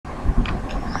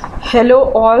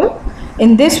Hello all.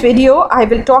 In this video I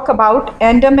will talk about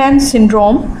Andermann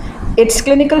syndrome, its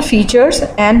clinical features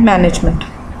and management.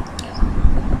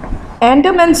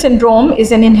 Andermann syndrome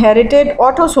is an inherited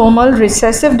autosomal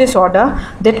recessive disorder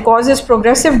that causes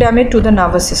progressive damage to the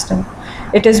nervous system.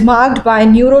 It is marked by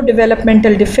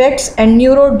neurodevelopmental defects and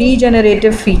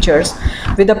neurodegenerative features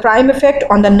with a prime effect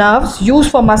on the nerves used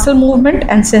for muscle movement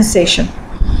and sensation.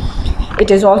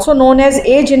 It is also known as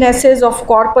agenesis of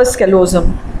corpus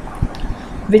callosum,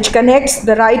 which connects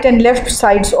the right and left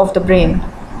sides of the brain.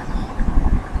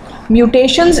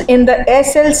 Mutations in the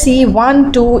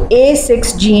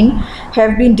SLC12A6 gene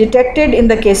have been detected in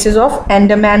the cases of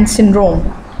Andermann syndrome.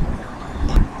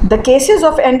 The cases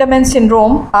of Andermann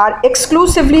syndrome are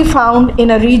exclusively found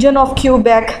in a region of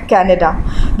Quebec, Canada,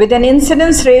 with an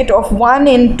incidence rate of 1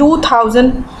 in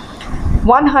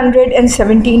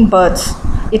 2,117 births.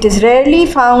 It is rarely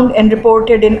found and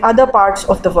reported in other parts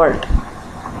of the world.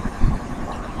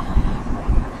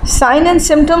 Signs and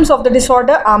symptoms of the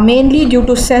disorder are mainly due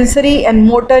to sensory and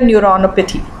motor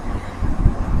neuronopathy,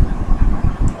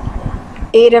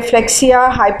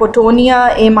 areflexia,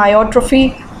 hypotonia,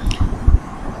 amyotrophy,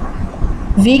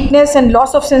 weakness and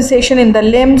loss of sensation in the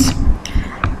limbs.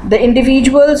 The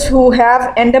individuals who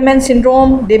have Andermann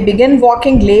syndrome, they begin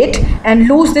walking late and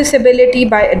lose this ability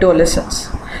by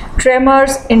adolescence.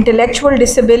 Tremors, intellectual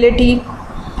disability,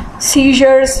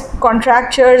 seizures,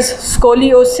 contractures,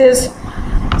 scoliosis,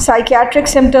 psychiatric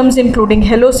symptoms including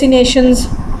hallucinations,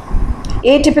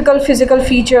 atypical physical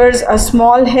features, a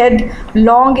small head,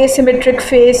 long asymmetric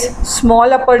face,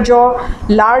 small upper jaw,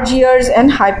 large ears,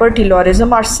 and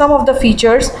hypertelorism are some of the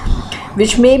features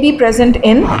which may be present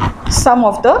in some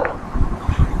of the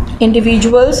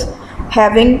individuals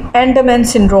having Andermann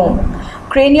syndrome.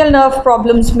 Cranial nerve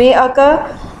problems may occur,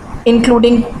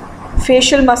 including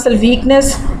facial muscle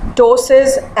weakness,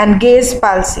 ptosis, and gaze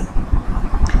palsy.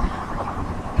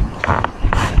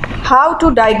 How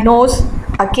to diagnose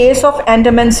a case of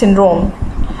Andermann syndrome?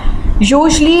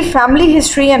 Usually, family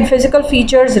history and physical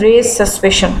features raise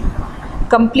suspicion.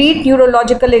 Complete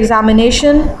neurological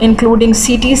examination, including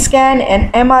CT scan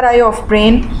and MRI of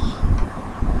brain,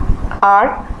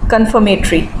 are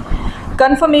confirmatory.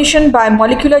 Confirmation by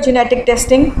molecular genetic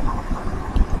testing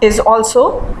is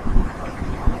also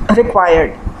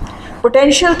required.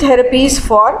 Potential therapies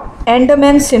for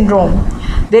Andermann syndrome.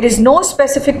 There is no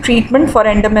specific treatment for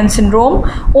Andermann syndrome,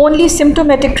 only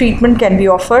symptomatic treatment can be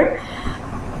offered.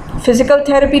 Physical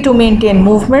therapy to maintain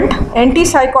movement,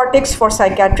 antipsychotics for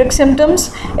psychiatric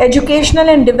symptoms, educational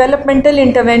and developmental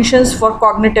interventions for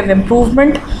cognitive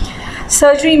improvement.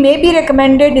 Surgery may be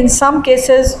recommended in some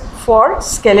cases for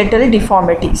skeletal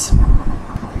deformities.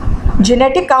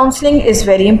 Genetic counseling is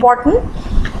very important.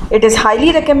 It is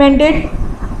highly recommended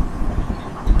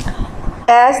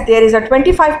as there is a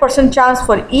 25% chance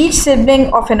for each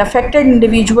sibling of an affected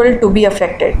individual to be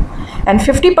affected, and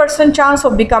 50% chance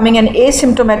of becoming an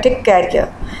asymptomatic carrier,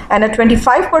 and a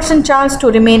 25% chance to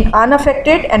remain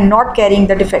unaffected and not carrying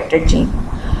the defected gene.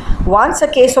 Once a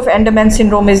case of Andermann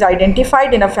syndrome is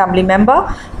identified in a family member,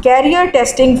 carrier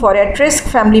testing for at-risk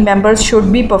family members should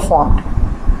be performed.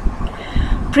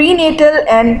 Prenatal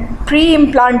and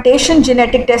pre-implantation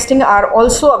genetic testing are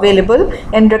also available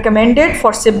and recommended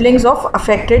for siblings of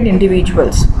affected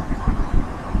individuals.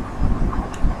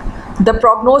 The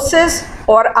prognosis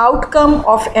or outcome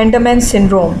of Andermann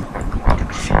syndrome.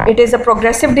 It is a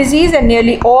progressive disease and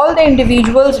nearly all the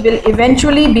individuals will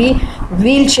eventually be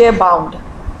wheelchair bound.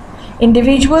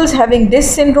 Individuals having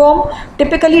this syndrome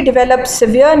typically develop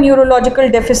severe neurological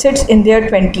deficits in their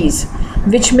 20s,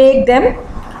 which make them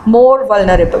more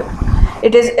vulnerable.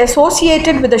 It is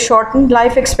associated with a shortened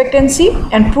life expectancy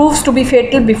and proves to be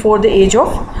fatal before the age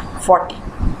of 40.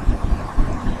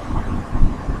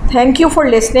 Thank you for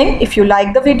listening. If you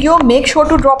like the video, make sure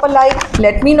to drop a like.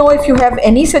 Let me know if you have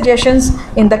any suggestions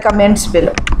in the comments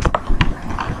below.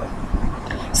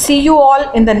 See you all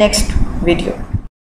in the next video.